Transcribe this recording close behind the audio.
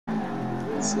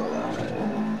It's not that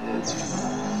bad. It's...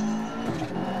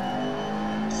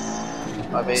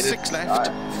 I made 6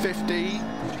 left, 50.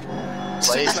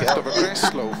 6 left over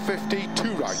crest, slow 50,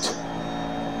 2 right.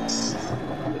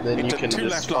 And then into you can 2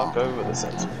 just left fuck long. over the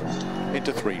centre.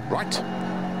 Into 3 right.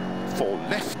 4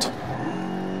 left.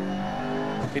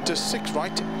 Into 6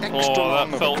 right, extra long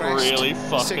that over felt crest. really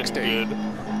fucking 60. good.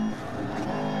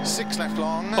 6 left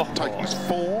long, tightens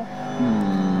 4.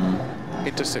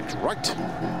 Into 6 right.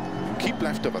 Keep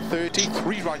left over 30,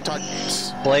 3 right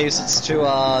tightens. Blaze, it's too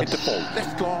hard. Into 4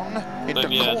 left long, into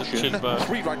yeah, caution,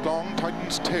 3 right long,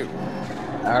 tightens 2.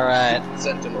 Alright.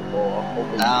 Sentinel 4.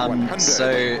 100. So,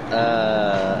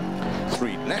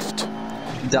 3 left.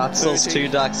 Dark Souls 30.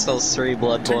 2, Dark Souls 3,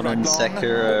 Bloodborne, right and long,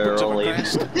 Sekiro are all in.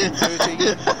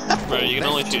 30. Bro, you can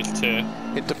only choose 2.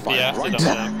 Into 5 Yeah, right.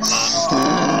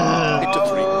 Into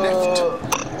 3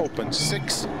 left. Open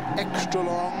 6. Extra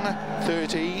long.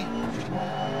 30.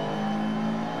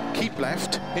 Keep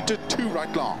left. Into 2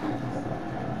 right long.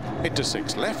 Into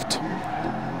 6 left.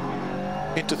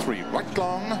 Into 3 right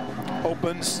long.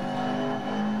 Opens.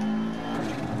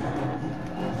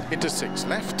 Into 6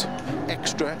 left.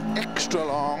 Extra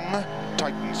long.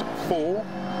 Tightens 4.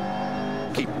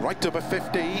 Keep right over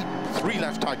 50. 3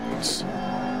 left tightens.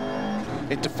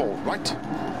 Into 4 right.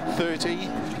 30.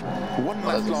 1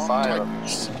 left long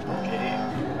tightens. Okay.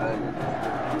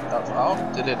 That's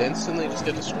out. Did it instantly just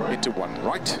get destroyed? Into 1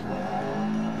 right.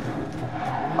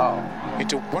 Oh.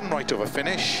 Into 1 right over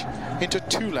finish. Into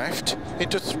 2 left.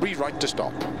 Into 3 right to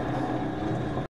stop.